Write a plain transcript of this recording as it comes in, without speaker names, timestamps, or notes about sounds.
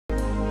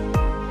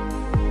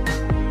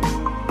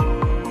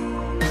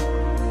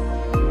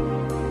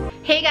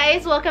Hey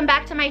guys, welcome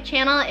back to my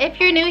channel. If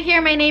you're new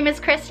here, my name is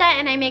Krista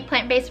and I make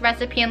plant-based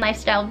recipe and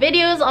lifestyle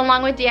videos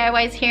along with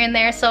DIYs here and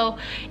there. So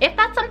if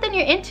that's something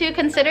you're into,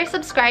 consider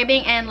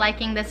subscribing and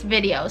liking this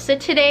video. So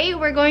today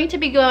we're going to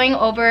be going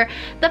over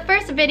the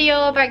first video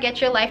of our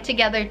Get Your Life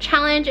Together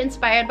challenge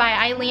inspired by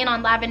Eileen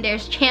on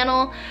Lavendair's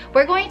channel.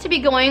 We're going to be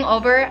going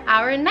over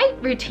our night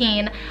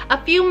routine.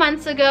 A few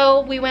months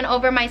ago, we went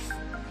over my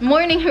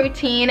morning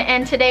routine,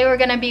 and today we're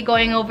going to be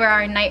going over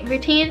our night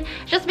routine,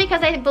 just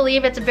because I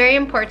believe it's very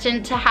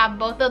important to have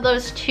both of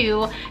those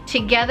two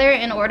together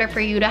in order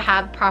for you to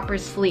have proper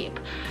sleep.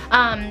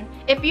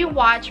 If you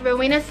watch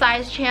Rowena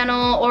Sai's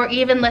channel or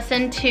even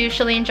listen to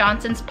Chalene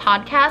Johnson's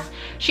podcast,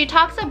 she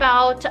talks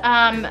about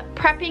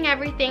prepping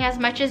everything as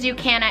much as you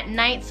can at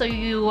night so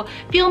you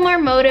feel more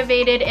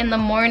motivated in the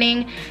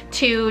morning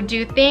to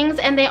do things.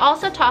 And they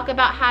also talk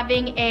about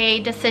having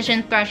a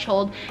decision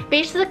threshold.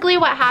 Basically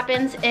what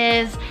happens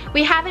is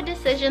we have a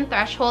decision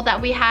threshold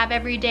that we have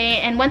every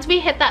day, and once we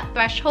hit that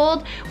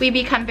threshold, we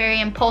become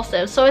very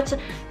impulsive. So it's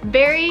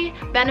very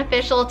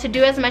beneficial to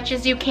do as much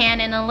as you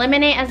can and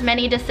eliminate as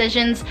many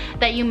decisions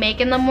that you make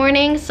in the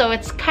morning, so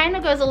it's kind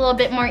of goes a little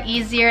bit more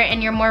easier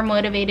and you're more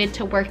motivated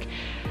to work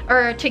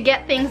or to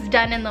get things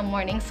done in the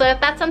morning. So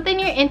if that's something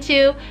you're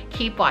into,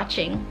 keep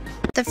watching.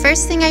 The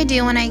first thing I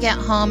do when I get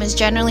home is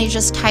generally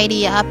just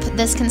tidy up.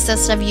 This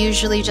consists of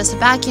usually just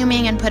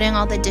vacuuming and putting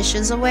all the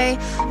dishes away.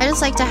 I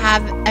just like to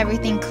have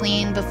everything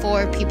clean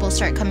before people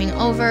start coming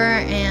over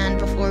and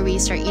before we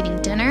start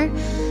eating dinner.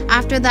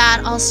 After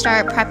that, I'll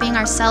start prepping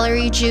our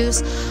celery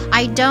juice.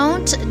 I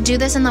don't do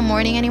this in the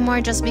morning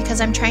anymore just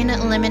because I'm trying to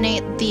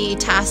eliminate the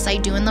tasks I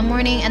do in the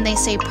morning, and they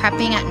say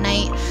prepping at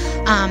night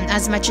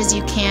as much as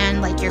you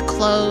can, like your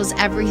clothes,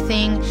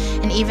 everything,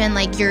 and even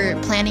like you're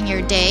planning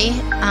your day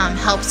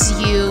helps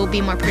you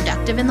be more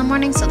productive in the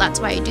morning, so that's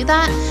why I do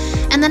that.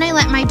 And then I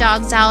let my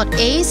dogs out.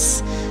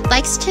 Ace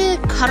likes to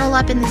cuddle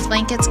up in these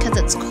blankets because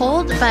it's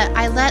cold, but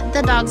I let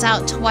the dogs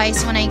out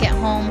twice when I get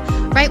home,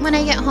 right when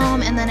I get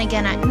home and then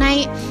again at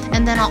night,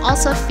 and then I'll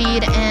also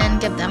feed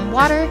and give them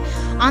water.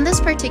 On this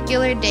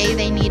particular day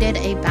they needed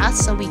a bath,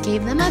 so we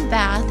gave them a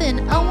bath,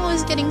 and Elmo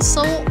is getting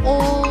so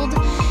old.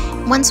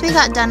 Once we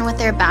got done with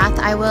their bath,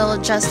 I will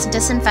just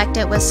disinfect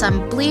it with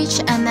some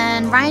bleach, and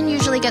then Ryan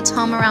usually gets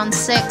home around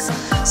 6,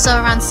 so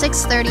around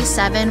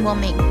 6:37 we'll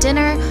make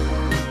dinner.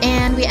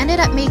 And we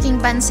ended up making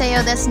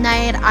banseo this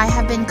night. I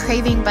have been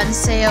craving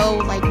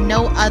banseo like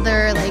no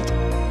other. Like,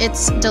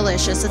 it's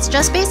delicious. It's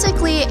just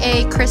basically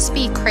a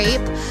crispy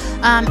crepe.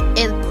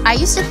 I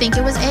used to think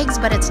it was eggs,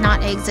 but it's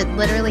not eggs. It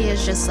literally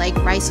is just like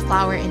rice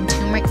flour and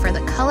turmeric for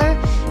the color.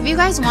 If you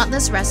guys want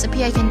this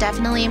recipe, I can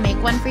definitely make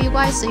one for you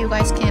guys, so you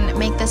guys can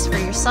make this for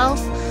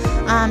yourself.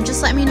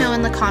 Just let me know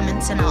in the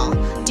comments and I'll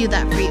do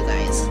that for you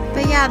guys.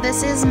 But yeah,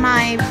 this is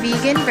my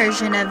vegan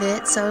version of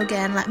it. So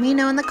again, let me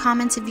know in the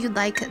comments if you'd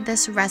like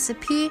this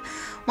recipe.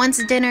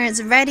 Once dinner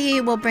is ready,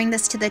 we'll bring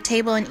this to the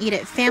table and eat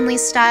it family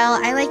style.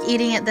 I like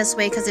eating it this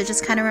way because it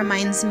just kind of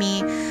reminds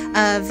me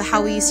of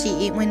how we used to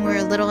eat when we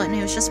were little, and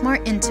it was just more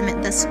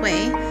intimate this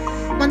way.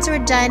 Once we're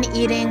done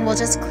eating, we'll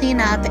just clean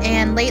up,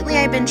 and lately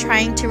I've been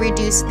trying to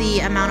reduce the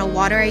amount of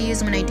water I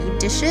use when I do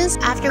dishes.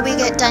 After we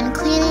get done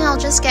cleaning, I'll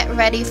just get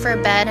ready for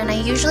bed, and I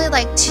usually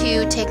like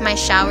to take my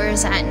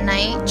showers at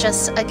night,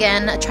 just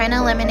again trying to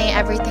eliminate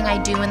everything I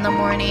do in the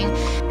morning.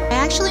 I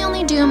actually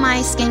only do my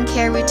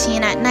skincare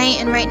routine at night,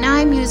 and right now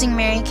I'm using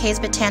Mary Kay's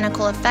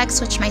Botanical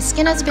Effects, which my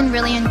skin has been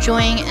really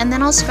enjoying, and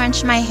then I'll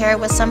scrunch my hair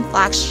with some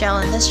flax gel,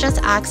 and this just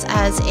acts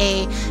as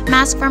a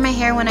mask for my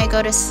hair when I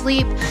go to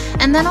sleep.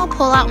 And then I'll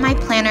pull out my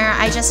planner.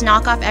 I just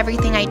knock off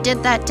everything I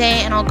did that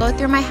day, and I'll go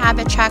through my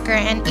habit tracker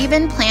and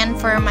even plan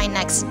for my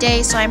next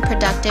day so I'm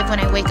productive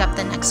when I wake up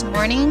the next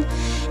morning.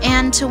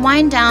 And to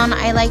wind down,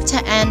 I like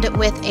to end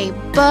with a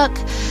book,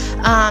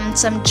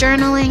 some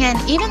journaling,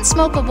 and even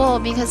smoke a bowl,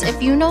 because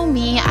if you know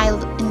me, I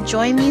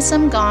enjoy me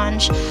some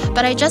ganj.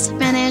 But I just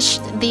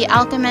finished The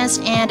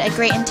Alchemist and A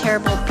Great and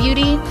Terrible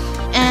Beauty.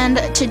 And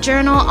to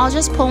journal, I'll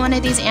just pull one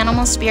of these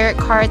animal spirit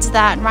cards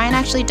that Ryan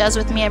actually does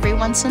with me every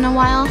once in a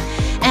while,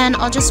 and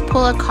I'll just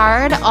pull a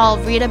card, I'll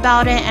read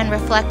about it and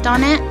reflect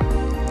on it,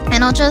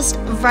 and I'll just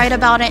write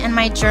about it in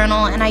my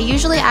journal. And I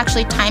usually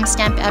actually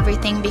timestamp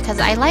everything because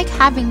I like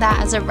having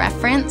that as a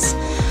reference.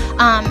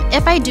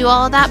 If I do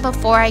all of that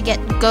before I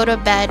go to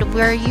bed,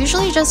 we're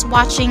usually just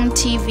watching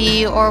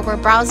TV or we're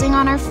browsing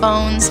on our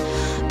phones,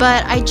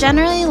 but I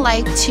generally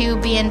like to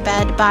be in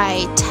bed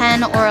by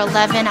 10 or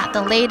 11 at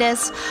the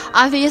latest.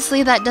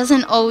 Obviously that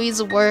doesn't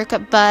always work,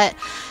 but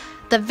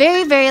the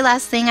very, very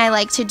last thing I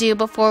like to do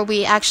before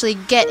we actually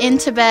get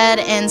into bed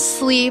and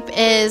sleep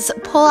is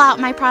pull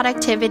out my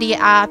productivity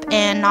app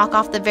and knock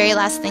off the very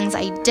last things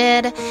I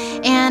did.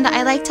 And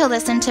I like to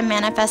listen to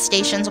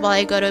manifestations while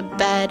I go to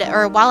bed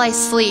or while I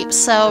sleep.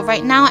 So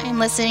right now I'm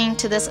listening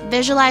to this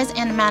Visualize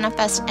and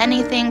Manifest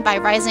Anything by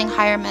Rising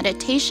Higher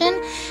Meditation.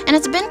 And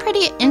it's been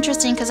pretty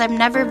interesting because I've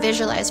never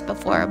visualized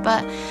before.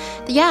 But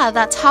yeah,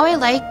 that's how I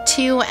like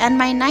to end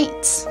my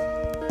nights.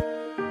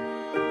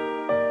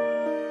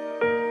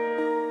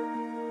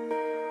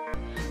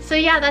 So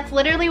yeah, that's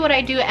literally what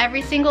I do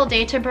every single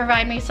day to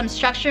provide me some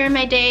structure in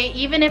my day.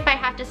 Even if I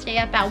have to stay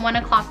up at 1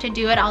 o'clock to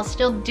do it, I'll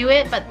still do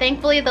it. But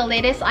thankfully the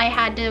latest I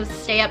had to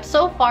stay up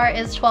so far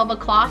is 12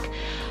 o'clock.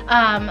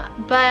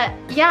 But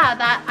yeah,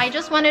 that I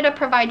just wanted to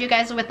provide you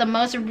guys with the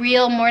most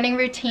real morning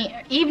routine,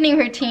 evening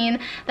routine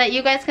that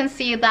you guys can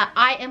see that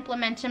I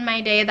implement in my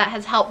day that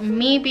has helped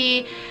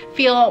me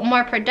feel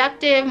more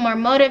productive, more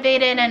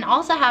motivated, and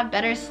also have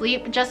better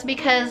sleep, just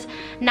because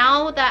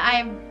now that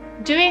I'm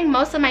doing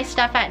most of my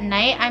stuff at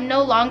night, I'm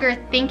no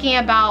longer thinking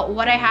about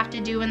what I have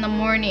to do in the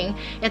morning.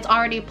 It's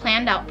already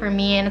planned out for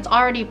me and it's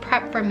already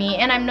prepped for me,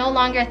 and I'm no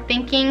longer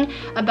thinking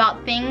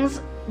about things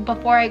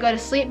before I go to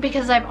sleep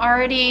because I've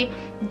already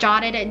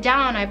jotted it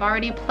down, I've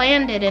already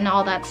planned it and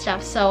all that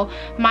stuff. So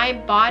my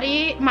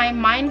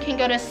mind can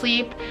go to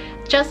sleep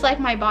just like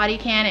my body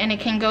can, and it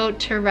can go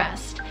to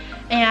rest.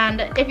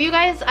 And if you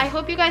guys, I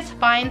hope you guys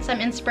find some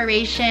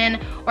inspiration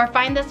or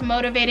find this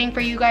motivating for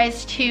you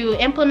guys to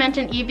implement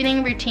an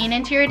evening routine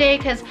into your day,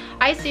 because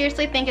I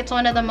seriously think it's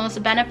one of the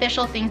most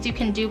beneficial things you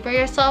can do for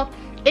yourself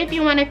if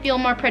you want to feel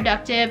more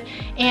productive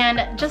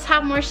and just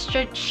have more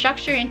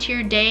structure into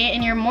your day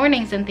and your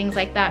mornings and things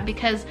like that.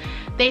 Because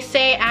they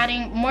say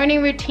adding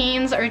morning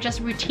routines or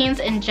just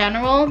routines in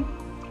general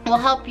will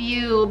help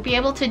you be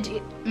able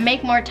to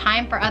make more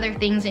time for other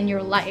things in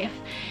your life.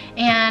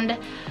 And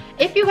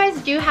if you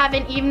guys do have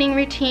an evening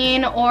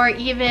routine or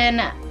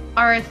even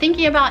are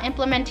thinking about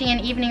implementing an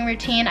evening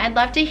routine, I'd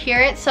love to hear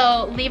it.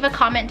 So leave a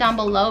comment down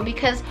below,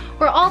 because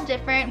we're all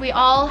different. We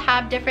all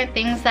have different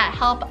things that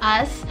help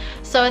us.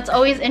 So it's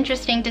always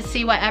interesting to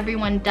see what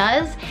everyone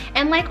does.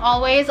 And like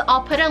always,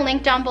 I'll put a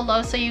link down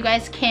below so you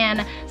guys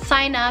can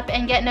sign up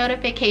and get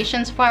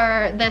notifications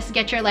for this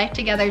Get Your Life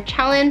Together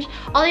challenge.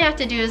 All you have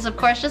to do is, of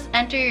course, just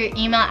enter your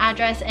email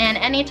address, and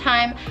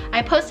anytime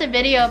I post a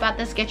video about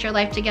this Get Your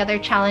Life Together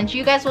challenge,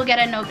 you guys will get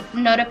a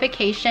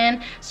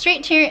notification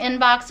straight to your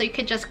inbox, so you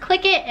could just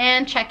click it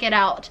and check it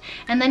out.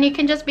 And then you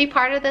can just be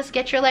part of this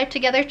Get Your Life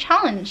Together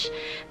challenge.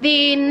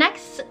 The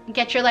next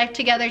Get Your Life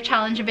Together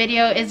challenge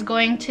video is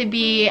going to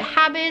be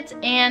habits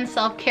and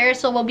self-care,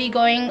 so we'll be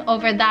going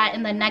over that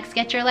in the next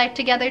Get Your Life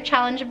Together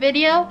challenge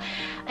video.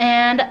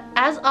 And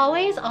as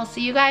always, I'll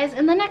see you guys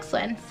in the next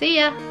one. See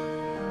ya!